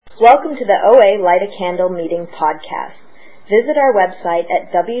Welcome to the OA Light a Candle Meeting podcast. Visit our website at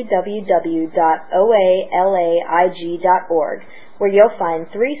www.oalaig.org, where you'll find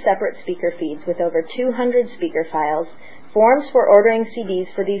 3 separate speaker feeds with over 200 speaker files, forms for ordering CDs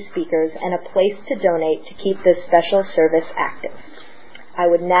for these speakers, and a place to donate to keep this special service active. I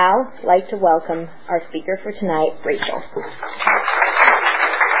would now like to welcome our speaker for tonight, Rachel.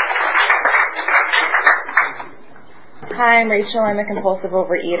 Hi, I'm Rachel. I'm a compulsive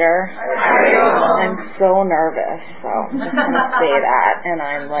overeater. I'm so nervous, so I'm just going to say that. And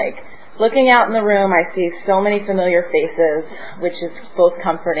I'm looking out in the room, I see so many familiar faces, which is both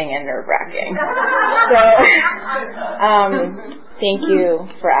comforting and nerve-wracking. So, thank you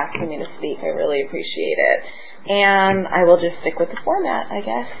for asking me to speak. I really appreciate it. And I will just stick with the format, I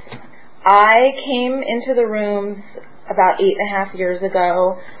guess. I came into the rooms about 8.5 years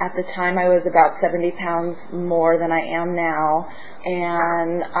ago. At the time, I was about 70 pounds more than I am now,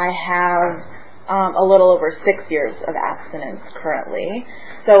 and I have a little over 6 years of abstinence currently.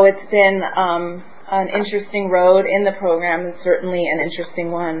 So it's been an interesting road in the program, and certainly an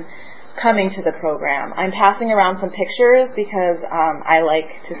interesting one coming to the program. I'm passing around some pictures because I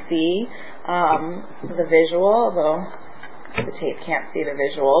like to see the visual, although the tape can't see the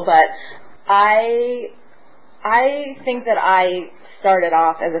visual, but I think that I started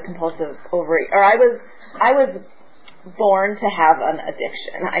off as a compulsive overeater, or I was born to have an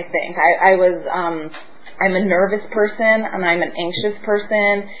addiction, I think. I'm a nervous person, and I'm an anxious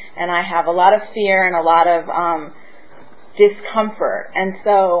person, and I have a lot of fear and a lot of discomfort. And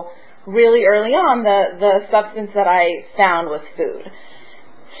so really early on, the substance that I found was food.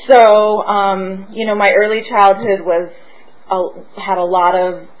 So, my early childhood had a lot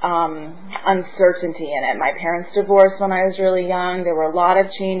of uncertainty in it. My parents divorced when I was really young. There were a lot of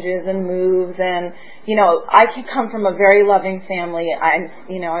changes and moves, and I can come from a very loving family. I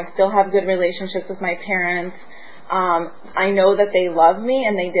still have good relationships with my parents. I know that they love me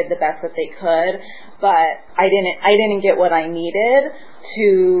and they did the best that they could, but I didn't get what I needed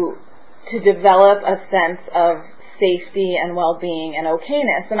to develop a sense of safety and well-being and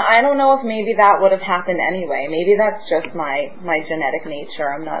okayness. And I don't know if maybe that would have happened anyway. Maybe that's just my genetic nature.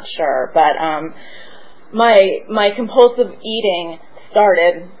 I'm not sure. But my compulsive eating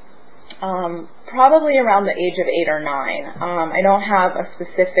started probably around the age of 8 or 9. I don't have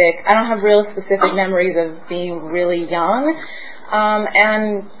real specific memories of being really young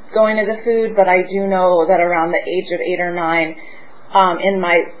and going to the food, but I do know that around the age of 8 or 9, in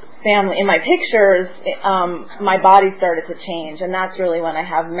my family, in my pictures, my body started to change, and that's really when I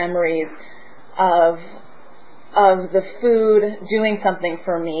have memories of the food doing something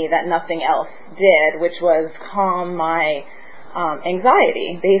for me that nothing else did, which was calm my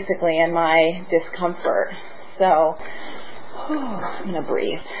anxiety, basically, and my discomfort. So, I'm going to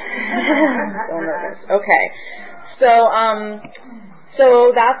breathe. So nervous. Okay.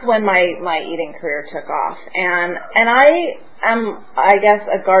 So that's when my eating career took off, and I guess,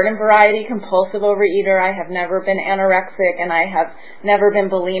 a garden variety compulsive overeater. I have never been anorexic, and I have never been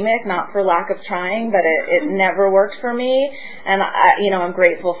bulimic, not for lack of trying, but it never worked for me, and I'm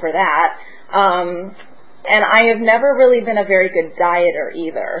grateful for that. And I have never really been a very good dieter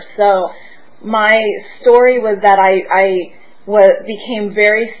either. So my story was that I became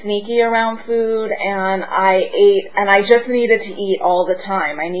very sneaky around food, and I ate, and I just needed to eat all the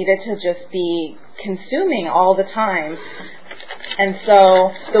time. I needed to just be consuming all the time. And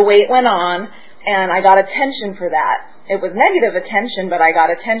so the weight went on, and I got attention for that. It was negative attention, but I got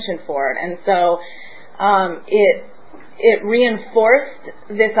attention for it. And so it reinforced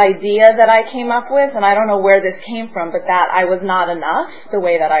this idea that I came up with, and I don't know where this came from, but that I was not enough the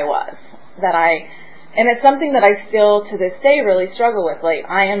way that I was. And it's something that I still, to this day, really struggle with.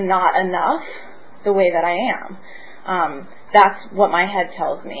 I am not enough the way that I am. That's what my head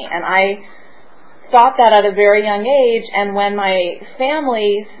tells me. And I thought that at a very young age, and when my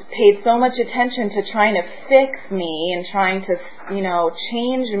family paid so much attention to trying to fix me and trying to,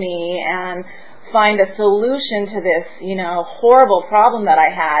 change me and find a solution to this, horrible problem that I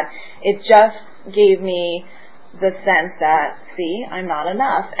had, it just gave me the sense that, see, I'm not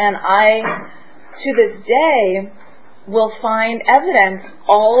enough. And I, to this day, will find evidence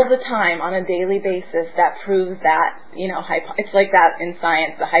all the time on a daily basis that proves that, it's like that in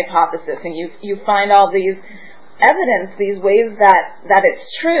science, the hypothesis, and you find all these evidence, these ways that it's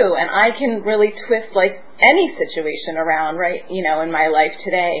true, and I can really twist any situation around, right, in my life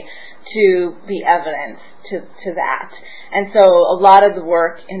today to be evidence to that. And so a lot of the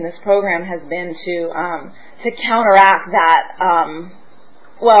work in this program has been to counteract that,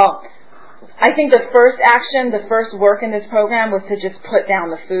 I think the first action, the first work in this program was to just put down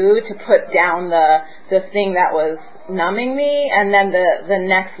the food, to put down the thing that was numbing me, and then the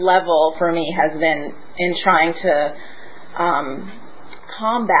next level for me has been in trying to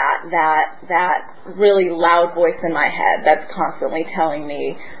combat that really loud voice in my head that's constantly telling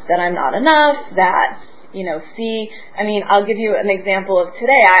me that I'm not enough, that, I'll give you an example of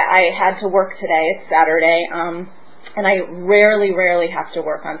today. I had to work today. It's Saturday. And I rarely have to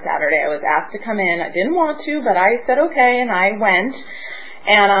work on Saturday. I was asked to come in. I didn't want to, but I said okay, and I went.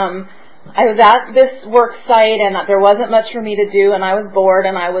 And I was at this work site, and there wasn't much for me to do, and I was bored,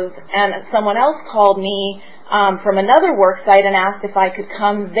 and someone else called me from another work site and asked if I could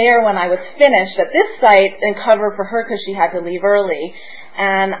come there when I was finished at this site and cover for her because she had to leave early.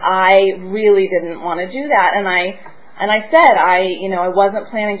 And I really didn't want to do that. And I said, I wasn't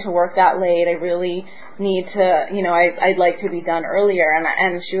planning to work that late. I really need to, I'd like to be done earlier.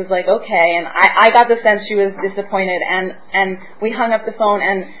 And she was like, okay. And I got the sense she was disappointed. And we hung up the phone,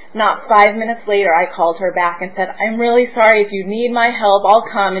 and not 5 minutes later, I called her back and said, I'm really sorry. If you need my help, I'll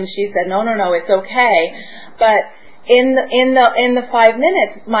come. And she said, no, it's okay. But in the 5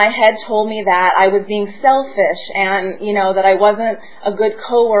 minutes, my head told me that I was being selfish, and, that I wasn't a good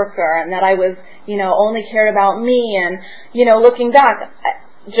coworker, and that I was, only cared about me. And, looking back,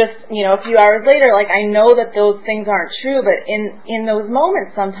 just, a few hours later, I know that those things aren't true, but in those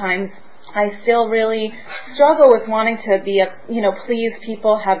moments sometimes I still really struggle with wanting to be please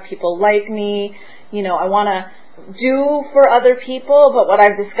people, have people like me. I want to do for other people, but what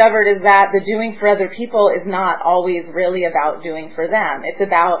I've discovered is that the doing for other people is not always really about doing for them. It's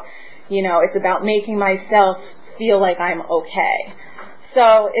about, it's about making myself feel like I'm okay.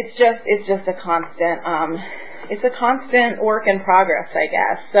 So it's just a constant, it's a constant work in progress, I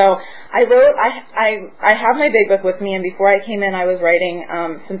guess. So I have my big book with me, and before I came in, I was writing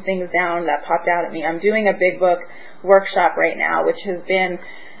some things down that popped out at me. I'm doing a big book workshop right now, which has been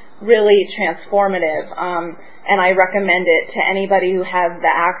really transformative. And I recommend it to anybody who has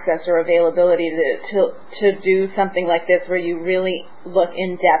the access or availability to do something like this, where you really look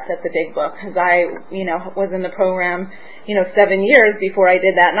in depth at the big book. Because I, was in the program, 7 years before I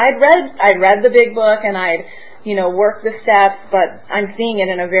did that, and I'd read the big book, and I'd, worked the steps, but I'm seeing it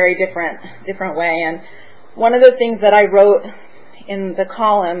in a very different way. And one of the things that I wrote in the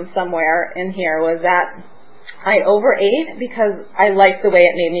column somewhere in here was that I overate because I liked the way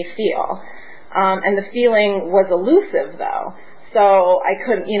it made me feel. And the feeling was elusive, though. So I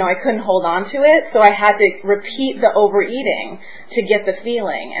couldn't hold on to it. So I had to repeat the overeating to get the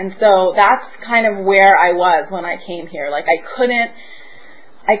feeling. And so that's kind of where I was when I came here. I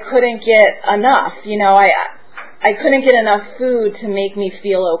couldn't get enough. I couldn't get enough food to make me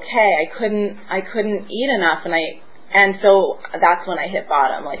feel okay. I couldn't eat enough, and so that's when I hit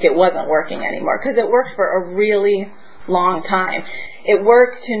bottom. It wasn't working anymore, because it worked for a really long time. It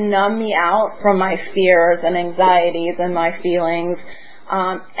worked to numb me out from my fears and anxieties and my feelings,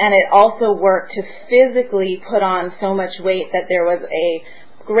 and it also worked to physically put on so much weight that there was a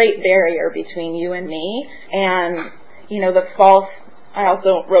great barrier between you and me. And I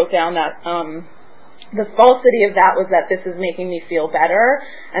also wrote down that the falsity of that was that this is making me feel better,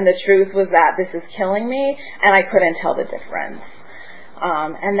 and the truth was that this is killing me, and I couldn't tell the difference.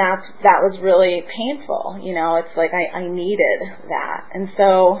 And that was really painful. It's like I needed that. And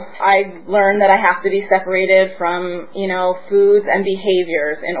so I learned that I have to be separated from, foods and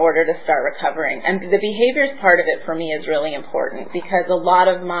behaviors in order to start recovering. And the behaviors part of it for me is really important, because a lot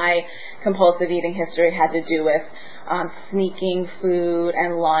of my compulsive eating history had to do with sneaking food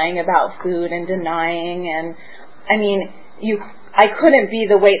and lying about food and denying. And I couldn't be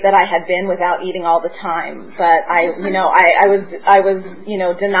the weight that I had been without eating all the time, but I was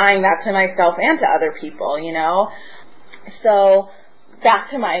denying that to myself and to other people, So back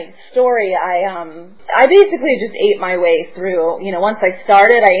to my story, I basically just ate my way through, once I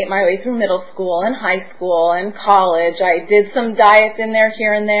started, I ate my way through middle school and high school and college. I did some diets in there,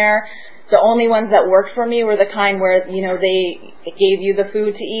 here and there. The only ones that worked for me were the kind where, they gave you the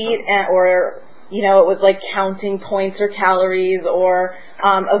food to eat, or it was like counting points or calories, or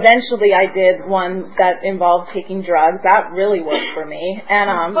eventually I did one that involved taking drugs. That really worked for me.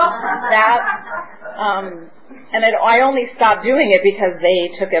 And I only stopped doing it because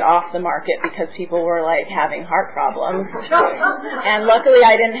they took it off the market, because people were having heart problems. And luckily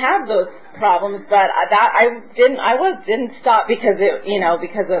I didn't have those problems, but I didn't stop because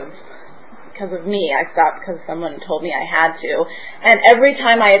of me. I stopped because someone told me I had to. And every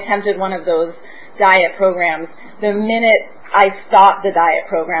time I attempted one of those diet programs, the minute I stopped the diet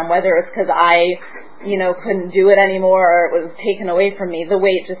program, whether it's because I couldn't do it anymore or it was taken away from me, the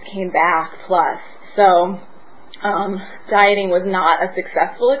weight just came back plus. So dieting was not a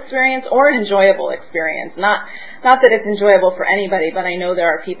successful experience or an enjoyable experience. Not that it's enjoyable for anybody, but I know there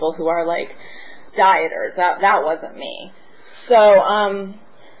are people who are like dieters. That wasn't me.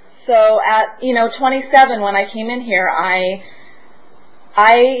 So at 27 when I came in here, I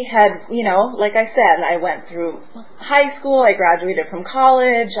had, like I said, I went through high school, I graduated from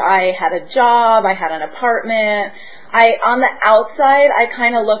college, I had a job, I had an apartment. On the outside, I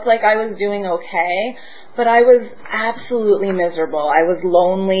kind of looked like I was doing okay, but I was absolutely miserable. I was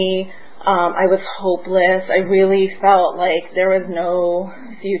lonely. I was hopeless. I really felt like there was no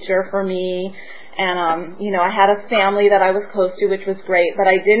future for me. And, I had a family that I was close to, which was great, but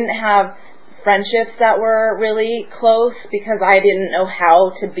I didn't have friendships that were really close because I didn't know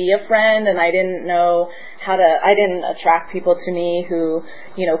how to be a friend, and I didn't know I didn't attract people to me who,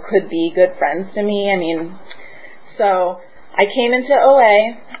 could be good friends to me. So I came into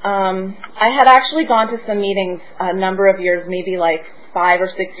OA. I had actually gone to some meetings a number of years, maybe like 5 or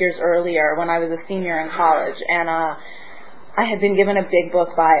 6 years earlier when I was a senior in college, and I had been given a big book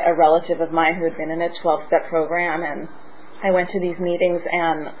by a relative of mine who had been in a 12-step program, and I went to these meetings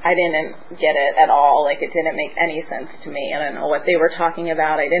and I didn't get it at all. Like, it didn't make any sense to me. I don't know what they were talking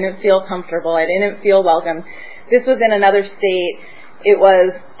about. I didn't feel comfortable. I didn't feel welcome. This was in another state. It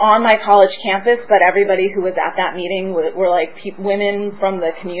was on my college campus, but everybody who was at that meeting were like women from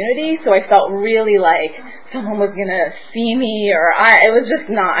the community, so I felt really like someone was going to see me, or I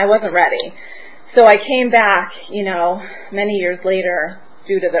wasn't ready. So I came back, many years later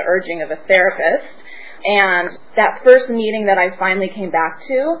due to the urging of a therapist, and that first meeting that I finally came back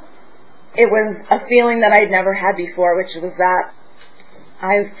to, it was a feeling that I'd never had before, which was that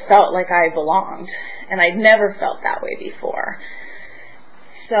I felt like I belonged, and I'd never felt that way before.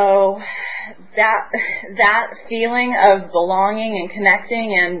 So that feeling of belonging and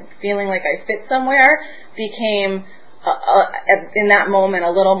connecting and feeling like I fit somewhere became in that moment a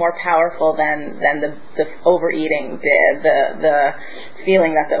little more powerful than the overeating did, the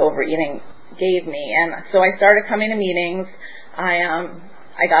feeling that the overeating gave me. And so I started coming to meetings.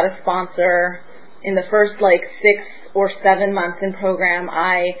 I got a sponsor. In the first 6 or 7 months in program,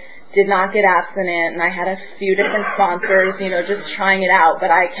 I did not get abstinent, and I had a few different sponsors, just trying it out,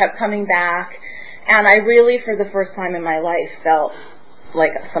 but I kept coming back, and I really, for the first time in my life, felt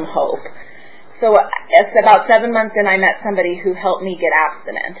like some hope. So it's about 7 months in, I met somebody who helped me get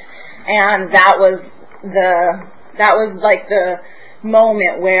abstinent, and that was like the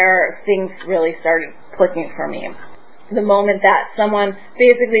moment where things really started clicking for me. The moment that someone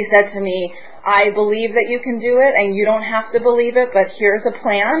basically said to me, I believe that you can do it, and you don't have to believe it, but here's a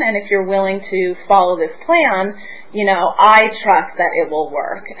plan, and if you're willing to follow this plan, I trust that it will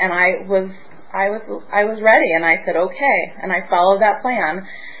work. And I was ready, and I said okay, and I followed that plan,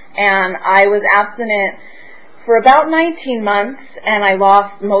 and I was abstinent for about 19 months, and I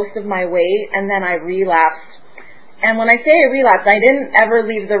lost most of my weight, and then I relapsed. And when I say I relapsed, I didn't ever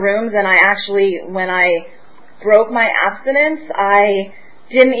leave the rooms, and I actually, when I broke my abstinence, I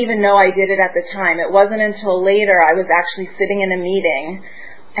didn't even know I did it at the time. It wasn't until later I was actually sitting in a meeting,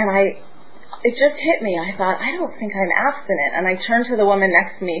 and it just hit me. I thought, I don't think I'm abstinent. And I turned to the woman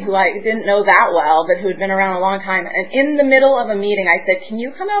next to me, who I didn't know that well, but who had been around a long time. And in the middle of a meeting, I said, can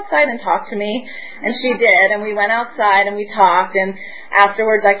you come outside and talk to me? And she did, and we went outside and we talked. And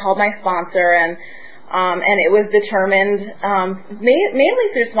afterwards, I called my sponsor, and it was determined, mainly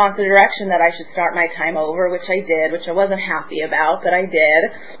through sponsor direction, that I should start my time over, which I did, which I wasn't happy about, but I did.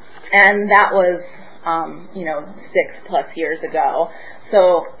 And that was, 6+ years ago.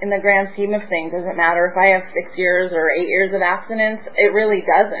 So in the grand scheme of things, does it matter if I have 6 years or 8 years of abstinence? It really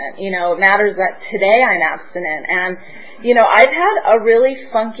doesn't. It matters that today I'm abstinent. And, I've had a really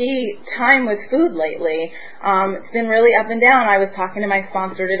funky time with food lately. It's been really up and down. I was talking to my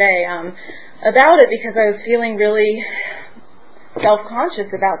sponsor today, about it, because I was feeling really self-conscious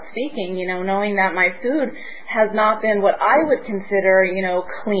about speaking, knowing that my food has not been what I would consider,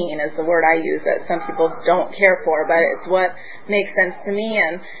 clean is the word I use that some people don't care for, but it's what makes sense to me.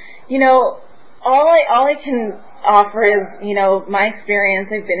 And, all I can offer is, my experience.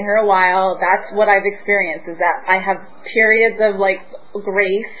 I've been here a while. That's what I've experienced, is that I have periods of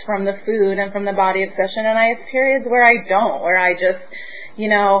grace from the food and from the body obsession, and I have periods where I don't, where I just,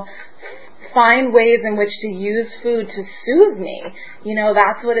 find ways in which to use food to soothe me.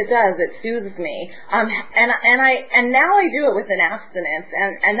 That's what it does. It soothes me. And now I do it with an abstinence,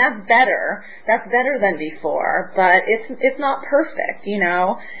 and that's better. That's better than before, but it's not perfect,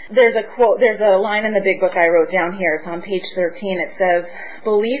 There's a quote, there's a line in the big book I wrote down here. It's on page 13. It says,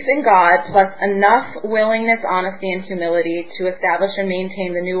 "Belief in God plus enough willingness, honesty, and humility to establish and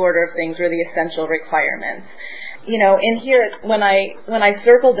maintain the new order of things were the essential requirements." In here, when I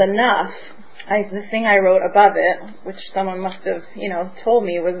circled enough, the thing I wrote above it, which someone must have, told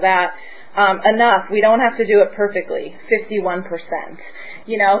me, was that enough. We don't have to do it perfectly. 51%.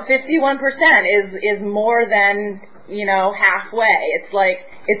 51% is more than, halfway. It's like,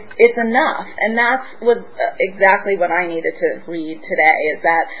 it's enough. And that's exactly what I needed to read today, is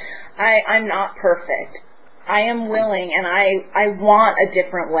that I'm not perfect. I am willing, and I want a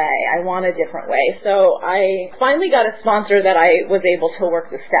different way. I want a different way. So I finally got a sponsor that I was able to work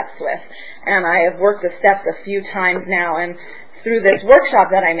the steps with. And I have worked the steps a few times now, and through this workshop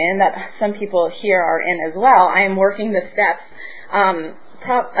that I'm in, that some people here are in as well, I am working the steps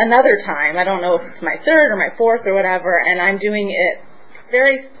another time. I don't know if it's my third or my fourth or whatever, and I'm doing it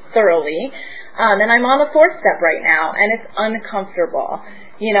very thoroughly. And I'm on the fourth step right now, and it's uncomfortable.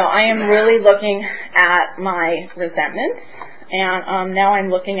 I am really looking at my resentments, and now I'm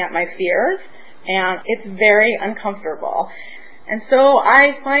looking at my fears, and it's very uncomfortable. And so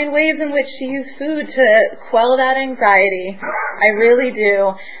I find ways in which to use food to quell that anxiety. I really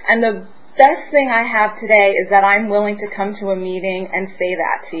do. And the best thing I have today is that I'm willing to come to a meeting and say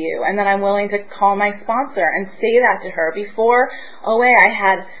that to you, and that I'm willing to call my sponsor and say that to her. Before OA, I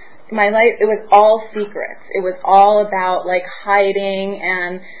had my life, it was all secrets. It was all about hiding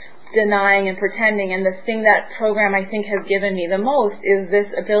and denying and pretending. And the thing that program I think has given me the most is this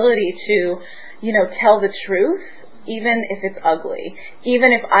ability to, tell the truth, even if it's ugly,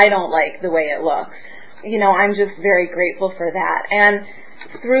 even if I don't like the way it looks. I'm just very grateful for that. And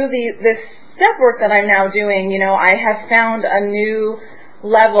through this step work that I'm now doing, I have found a new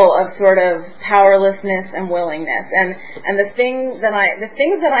level of sort of powerlessness and willingness. And the things that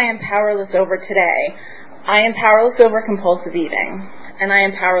I am powerless over today, I am powerless over compulsive eating, and I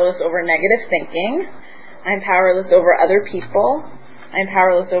am powerless over negative thinking. I'm powerless over other people. I'm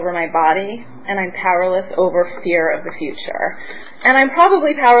powerless over my body, and I'm powerless over fear of the future. And I'm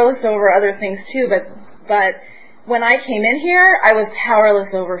probably powerless over other things too, but when I came in here, I was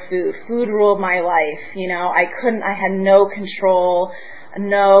powerless over food. Food ruled my life. I had no control,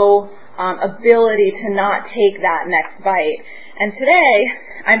 no ability to not take that next bite. And today,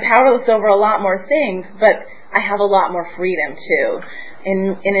 I'm powerless over a lot more things, but I have a lot more freedom too.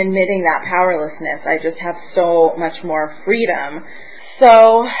 In admitting that powerlessness, I just have so much more freedom.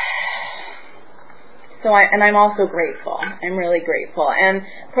 And I'm also grateful. I'm really grateful. And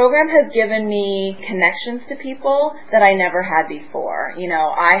program has given me connections to people that I never had before.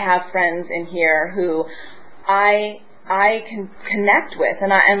 I have friends in here who I can connect with,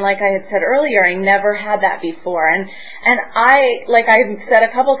 and like I had said earlier, I never had that before. And like I've said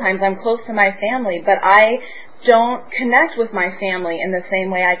a couple times, I'm close to my family, but I don't connect with my family in the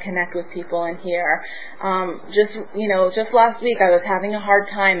same way I connect with people in here. Just last week I was having a hard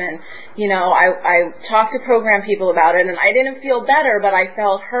time, and I talked to program people about it, and I didn't feel better, but I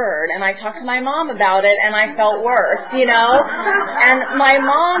felt heard. And I talked to my mom about it, and I felt worse, And my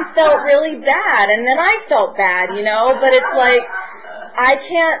mom felt really bad, and then I felt bad, But it's like, I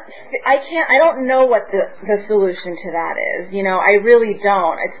don't know what the solution to that is. I really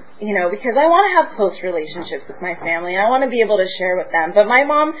don't. It's, because I want to have close relationships with my family, and I want to be able to share with them. But my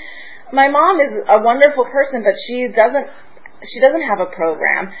mom is a wonderful person, but she doesn't have a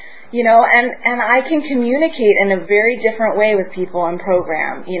program, and I can communicate in a very different way with people in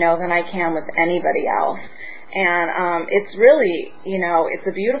program, than I can with anybody else. And it's really, it's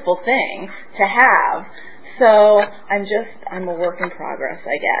a beautiful thing to have. So I'm a work in progress,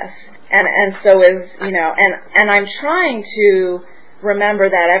 I guess. And so is, and I'm trying to remember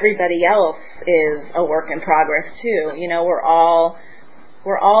that everybody else is a work in progress too. We're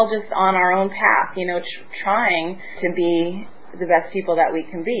all just on our own path, trying to be the best people that we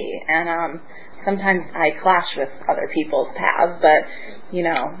can be. And sometimes I clash with other people's paths, but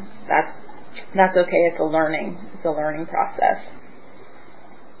that's okay. It's a learning process.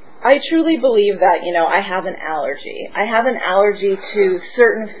 I truly believe that, I have an allergy. I have an allergy to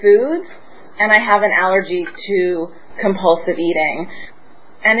certain foods, and I have an allergy to compulsive eating.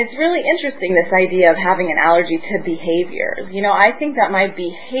 And it's really interesting, this idea of having an allergy to behaviors. I think that my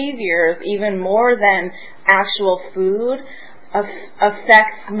behaviors, even more than actual food,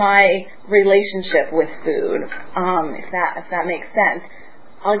 affects my relationship with food, if that makes sense.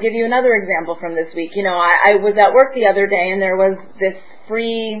 I'll give you another example from this week. I was at work the other day, and there was this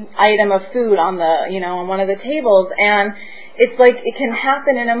free item of food on on one of the tables, and it's like it can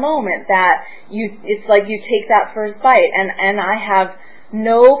happen in a moment that it's like you take that first bite, and I have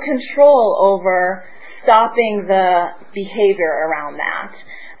no control over stopping the behavior around that.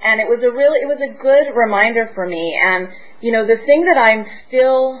 And it was a good reminder for me. And, the thing that I'm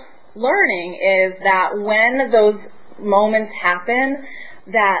still learning is that when those moments happen,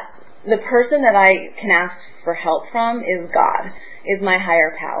 that the person that I can ask for help from is God, is my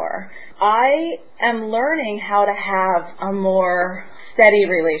higher power. I am learning how to have a more steady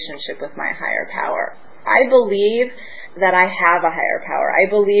relationship with my higher power. I believe that I have a higher power. I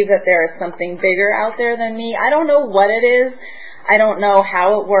believe that there is something bigger out there than me. I don't know what it is. I don't know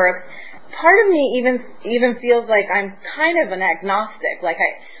how it works. Part of me even feels like I'm kind of an agnostic,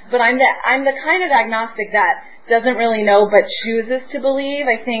 but I'm the kind of agnostic that doesn't really know but chooses to believe.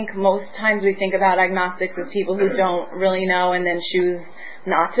 I think most times we think about agnostics as people who don't really know and then choose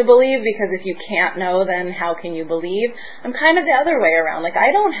not to believe, because if you can't know, then how can you believe? I'm kind of the other way around.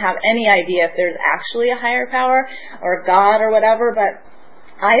 I don't have any idea if there's actually a higher power or God or whatever, but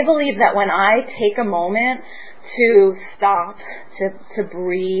I believe that when I take a moment to stop, to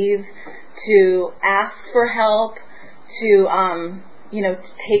breathe, to ask for help, to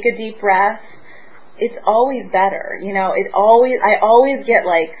take a deep breath, it's always better. I always get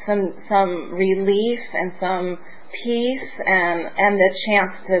some relief and some peace and the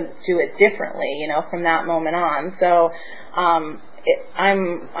chance to do it differently, from that moment on. So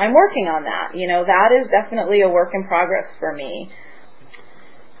I'm working on that. That is definitely a work in progress for me.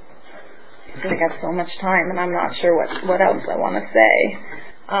 I feel like I have so much time, and I'm not sure what else I want to say.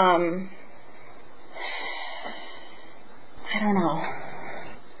 I don't know.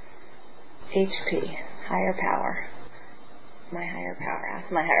 HP, higher power. My higher power. Ask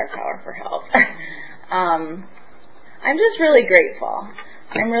my higher power for help. I'm just really grateful.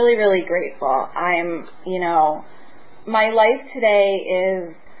 I'm really, really grateful. My life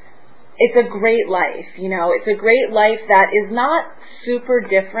today it's a great life. It's a great life that is not super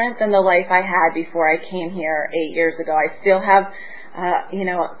different than the life I had before I came here 8 years ago. I still have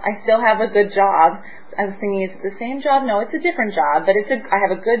a good job. I was thinking, is it the same job? No, it's a different job, but I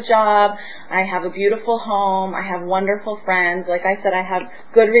have a good job. I have a beautiful home. I have wonderful friends. Like I said, I have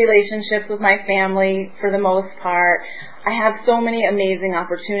good relationships with my family for the most part. I have so many amazing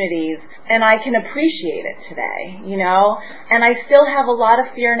opportunities, and I can appreciate it today, and I still have a lot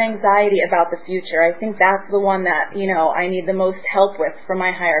of fear and anxiety about the future. I think that's the one that, I need the most help with from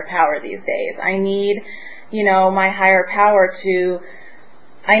my higher power these days. I need, my higher power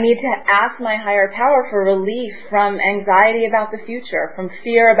I need to ask my higher power for relief from anxiety about the future, from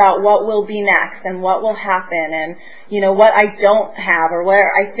fear about what will be next and what will happen and, what I don't have or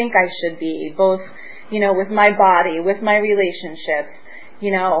where I think I should be, both, with my body, with my relationships,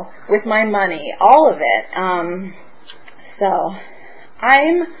 with my money, all of it. So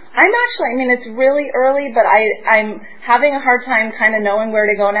I'm actually, it's really early, but I'm having a hard time kind of knowing where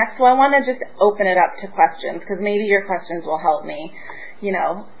to go next. So I want to just open it up to questions, because maybe your questions will help me,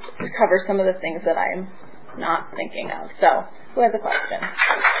 cover some of the things that I'm not thinking of. So, who has a question?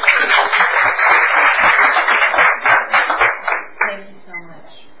 Thank you so much.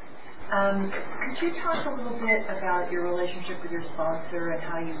 Could you talk a little bit about your relationship with your sponsor and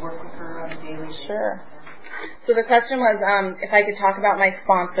how you work with her on a daily basis? Sure. So the question was if I could talk about my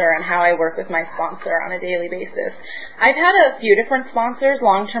sponsor and how I work with my sponsor on a daily basis. I've had a few different sponsors,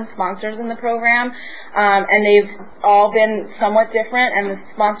 long-term sponsors in the program, and they've all been somewhat different. And the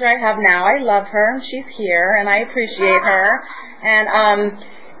sponsor I have now, I love her, and she's here, and I appreciate her. And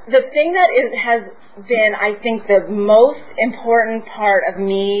the thing that has been, I think, the most important part of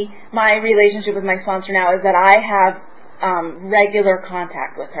my relationship with my sponsor now is that I have regular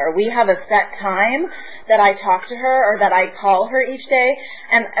contact with her. We have a set time that I talk to her or that I call her each day.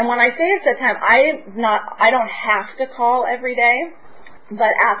 And when I say a set time, I don't have to call every day,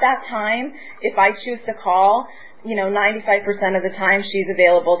 but at that time, if I choose to call, 95% of the time she's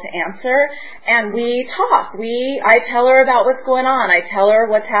available to answer, and we talk. I tell her about what's going on. I tell her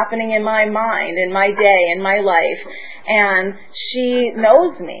what's happening in my mind, in my day, in my life, and she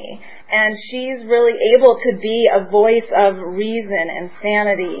knows me. And she's really able to be a voice of reason and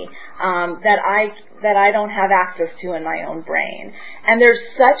sanity that I don't have access to in my own brain. And there's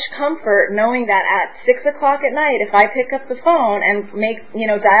such comfort knowing that at 6 o'clock at night, if I pick up the phone and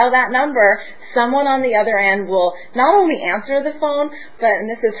dial that number, someone on the other end will will not only answer the phone, but, and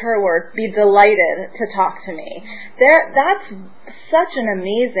this is her word, be delighted to talk to me. That's such an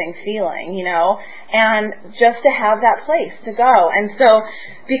amazing feeling, you know, and just to have that place to go. And so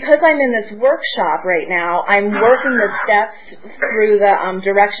because I'm in this workshop right now, I'm working the steps through the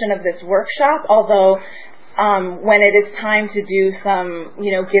direction of this workshop, although when it is time to do some,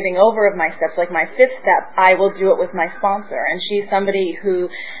 you know, giving over of my steps, like my 5th step, I will do it with my sponsor. And she's somebody who,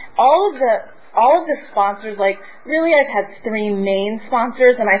 all of the sponsors, like really I've had 3 main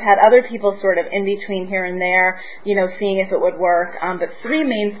sponsors, and I've had other people sort of in between here and there, you know, seeing if it would work, but 3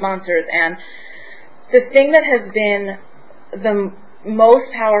 main sponsors. And the thing that has been the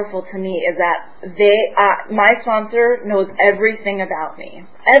most powerful to me is that my sponsor knows everything about me,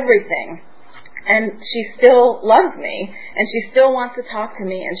 everything. And she still loves me, and she still wants to talk to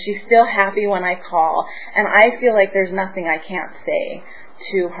me, and she's still happy when I call. And I feel like there's nothing I can't say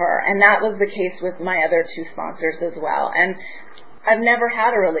to her. And that was the case with my other 2 sponsors as well. And I've never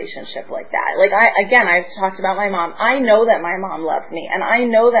had a relationship like that. Like, I've talked about my mom. I know that my mom loves me, and I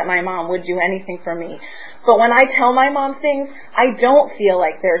know that my mom would do anything for me. But when I tell my mom things, I don't feel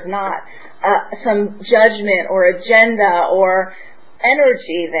like there's not some judgment or agenda or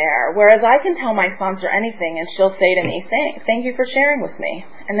energy there, whereas I can tell my sponsor anything and she'll say to me, thank you for sharing with me.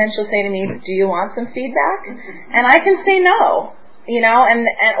 And then she'll say to me, do you want some feedback? And I can say no, you know, and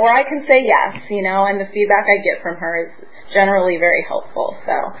or I can say yes, you know, and the feedback I get from her is generally very helpful.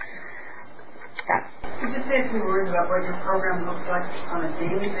 So that's. Could you say a few words about what your program looks like on a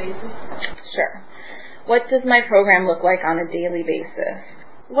daily basis? Sure. What does my program look like on a daily basis?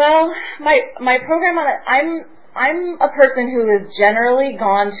 Well, my program I'm a person who has generally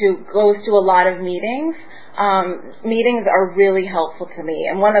goes to a lot of meetings. Meetings are really helpful to me.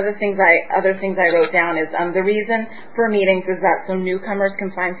 And one of the other things I wrote down is the reason for meetings is that so newcomers can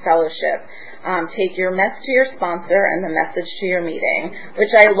find fellowship. Take your mess to your sponsor and the message to your meeting,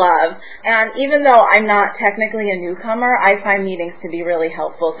 which I love. And even though I'm not technically a newcomer, I find meetings to be really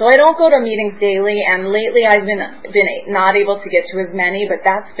helpful. So I don't go to meetings daily, and lately I've been not able to get to as many, but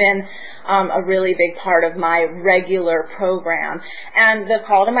that's been a really big part of my regular program. And the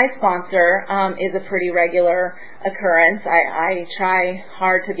call to my sponsor is a pretty regular occurrence. I try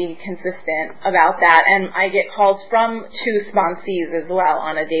hard to be consistent about that, and I get calls from 2 sponsees as well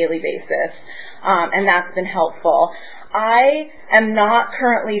on a daily basis, and that's been helpful. I am not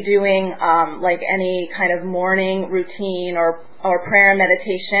currently doing like any kind of morning routine or prayer and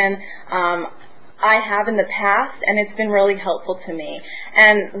meditation. I have in the past, and it's been really helpful to me.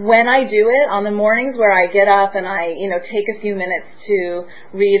 And when I do it on the mornings where I get up and I, you know, take a few minutes to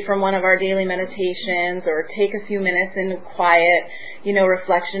read from one of our daily meditations or take a few minutes in quiet, you know,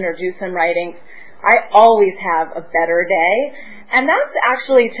 reflection or do some writing, I always have a better day. And that's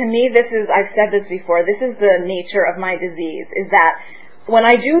actually, to me, I've said this before, this is the nature of my disease, is that when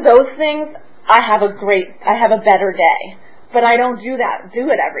I do those things, I have a better day. But I don't do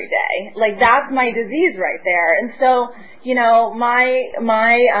it every day. Like, that's my disease right there. And so, you know, my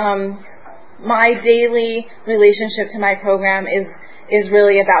daily relationship to my program is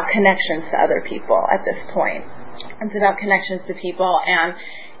really about connections to other people at this point. It's about connections to people, and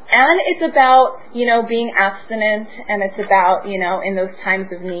it's about, you know, being abstinent, and it's about, you know, in those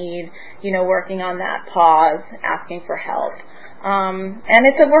times of need, you know, working on that pause, asking for help. And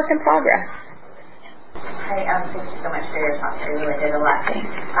it's a work in progress. Hi, thank you so much for your talk. I really did a lot.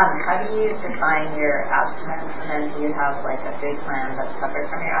 How do you define your abstinence, and then do you have like a food plan that's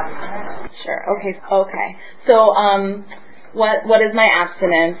separate from your abstinence? Sure. Okay. So, what is my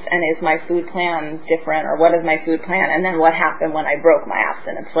abstinence, and is my food plan different, or what is my food plan, and then what happened when I broke my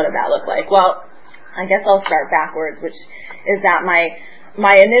abstinence? What did that look like? Well, I guess I'll start backwards, which is that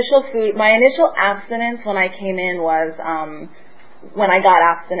my initial abstinence when I came in was when I got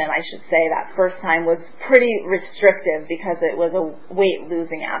abstinent, I should say, that first time was pretty restrictive because it was a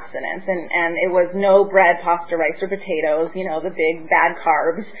weight-losing abstinence. And it was no bread, pasta, rice, or potatoes, you know, the big bad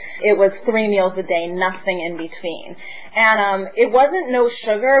carbs. It was 3 meals a day, nothing in between. And it wasn't no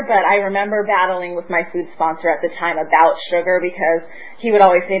sugar, but I remember battling with my food sponsor at the time about sugar because he would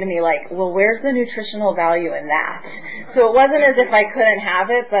always say to me, like, well, where's the nutritional value in that? So it wasn't as if I couldn't have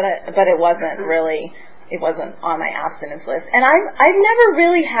it, but it wasn't really... It wasn't on my abstinence list. And I've never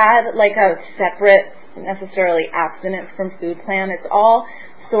really had like a separate necessarily abstinence from food plan. It's all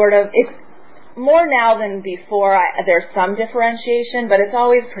sort of, it's more now than before. There's some differentiation, but it's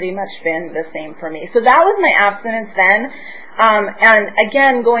always pretty much been the same for me. So that was my abstinence then. And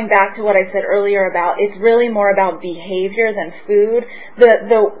again, going back to what I said earlier about, it's really more about behavior than food.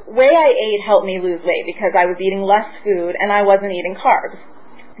 The way I ate helped me lose weight because I was eating less food and I wasn't eating carbs.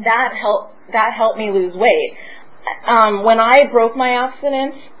 That helped me lose weight. when I broke my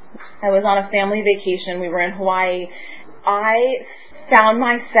abstinence, I was on a family vacation. We were in Hawaii. I found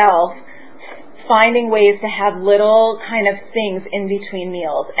myself finding ways to have little kind of things in between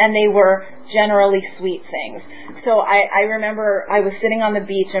meals, and they were generally sweet things. So I remember I was sitting on the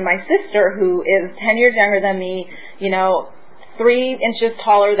beach, and my sister, who is 10 years younger than me, 3 inches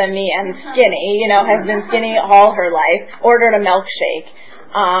taller than me and skinny, has been skinny all her life, ordered a milkshake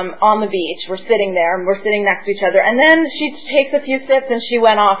on the beach. We're sitting there, and we're sitting next to each other, and then she takes a few sips, and she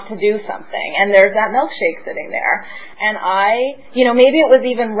went off to do something, and there's that milkshake sitting there. And I, maybe it was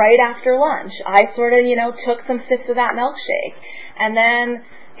even right after lunch, I sort of, took some sips of that milkshake, and then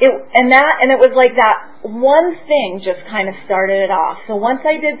it was like that one thing just kind of started it off. So once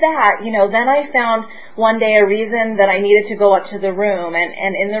I did that, then I found one day a reason that I needed to go up to the room,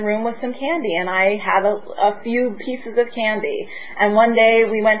 and in the room was some candy, and I had a few pieces of candy. And one day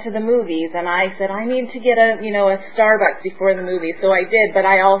we went to the movies, and I said, I need to get a Starbucks before the movie. So I did, but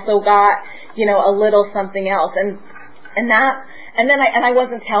I also got, a little something else. And I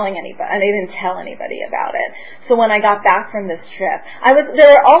wasn't telling anybody, and I didn't tell anybody about it. So when I got back from this trip, there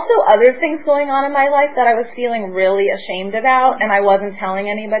were also other things going on in my life that I was feeling really ashamed about, and I wasn't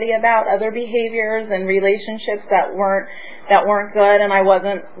telling anybody about, other behaviors and relationships that weren't good, and I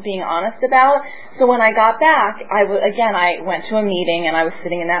wasn't being honest about. So when I got back, I went to a meeting, and I was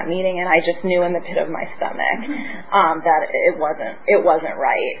sitting in that meeting, and I just knew in the pit of my stomach, that it wasn't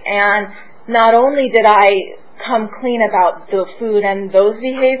right. And not only did I come clean about the food and those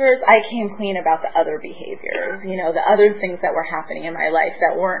behaviors, I came clean about the other behaviors, the other things that were happening in my life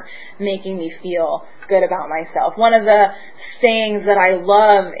that weren't making me feel good about myself. One of the sayings that I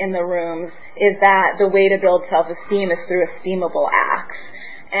love in the rooms is that the way to build self-esteem is through esteemable acts.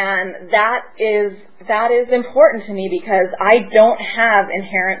 And that is important to me, because I don't have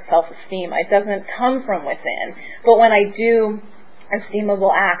inherent self-esteem. It doesn't come from within. But when I do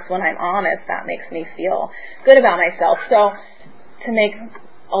esteemable acts, when I'm honest, that makes me feel good about myself. So to make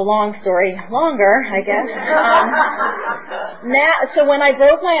a long story longer, I guess, so when I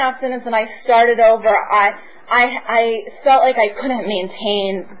broke my abstinence and I started over, I felt like I couldn't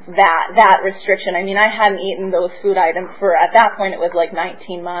maintain that restriction. I mean, I hadn't eaten those food items for, at that point, it was like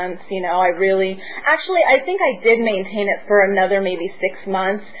 19 months. I think I did maintain it for another maybe 6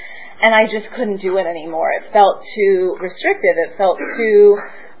 months. And I just couldn't do it anymore. It felt too restrictive. It felt too,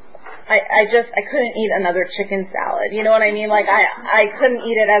 I couldn't eat another chicken salad. You know what I mean? Like, I couldn't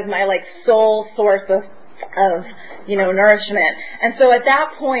eat it as my, sole source of nourishment. And so at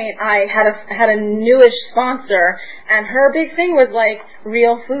that point, I had a newish sponsor, and her big thing was,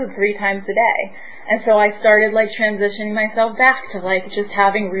 real food 3 times a day. And so I started, transitioning myself back to, just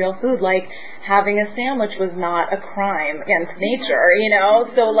having real food, having a sandwich was not a crime against nature,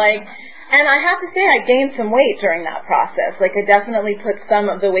 So, and I have to say, I gained some weight during that process. I definitely put some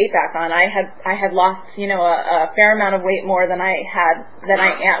of the weight back on. I had lost, a fair amount of weight more than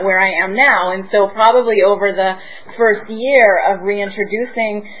where I am now. And so probably over the first year of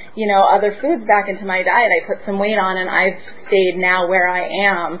reintroducing, other foods back into my diet, I put some weight on, and I've stayed now where I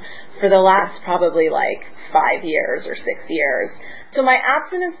am for the last probably 5 years or 6 years. So my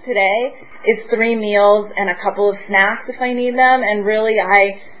abstinence today is 3 meals and a couple of snacks if I need them, and really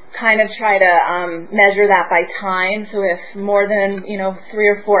I kind of try to measure that by time. So if more than 3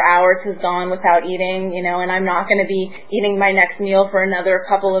 or 4 hours has gone without eating, and I'm not going to be eating my next meal for another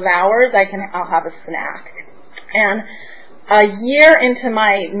couple of hours, I'll have a snack. And a year into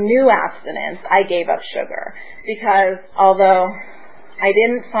my new abstinence, I gave up sugar, because although I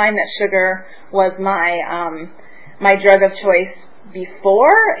didn't find that sugar was my drug of choice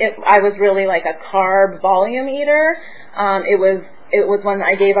before, I was really like a carb volume eater. It was when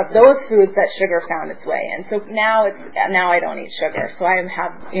I gave up those foods that sugar found its way in. So now I don't eat sugar. So I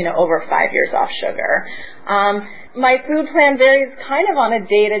have, over 5 years off sugar. My food plan varies kind of on a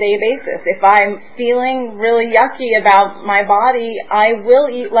day-to-day basis. If I'm feeling really yucky about my body, I will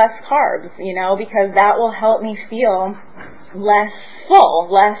eat less carbs, because that will help me feel less full,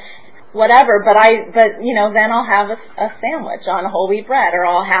 less whatever, but then I'll have a sandwich on whole wheat bread, or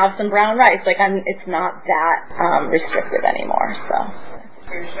I'll have some brown rice. It's not that restrictive anymore. So.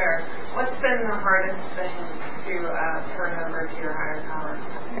 For sure. What's been the hardest thing to turn over to your higher power?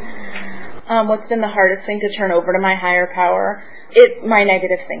 What's been the hardest thing to turn over to my higher power? My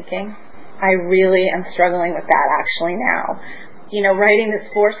negative thinking. I really am struggling with that actually now. Writing this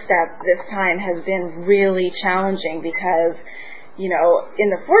 4-step this time has been really challenging, because in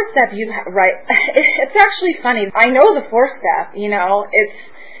the 4-step, it's actually funny. I know the 4-step,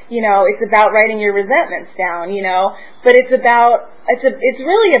 it's about writing your resentments down, but it's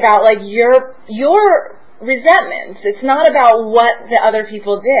really about your resentments. It's not about what the other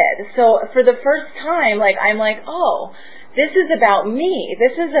people did. So for the first time, like, I'm like, oh, this is about me.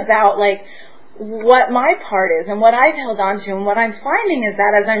 This is about, like, what my part is and what I've held on to. And what I'm finding is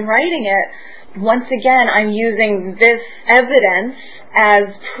that as I'm writing it, once again, I'm using this evidence as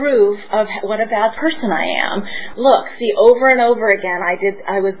proof of what a bad person I am. Look, see, over and over again,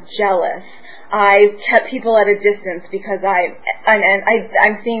 I was jealous. I kept people at a distance because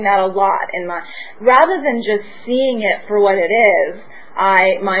I'm seeing that a lot in my, rather than just seeing it for what it is,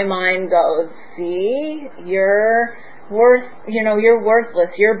 my mind goes, see, you're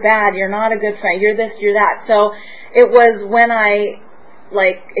worthless, you're bad, you're not a good friend, you're this, you're that. So it was when I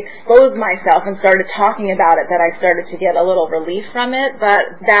exposed myself and started talking about it that I started to get a little relief from it.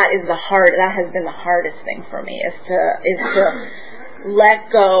 But that has been the hardest thing for me, is to let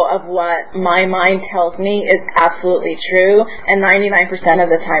go of what my mind tells me is absolutely true, and 99% of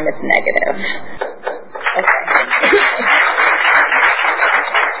the time it's negative.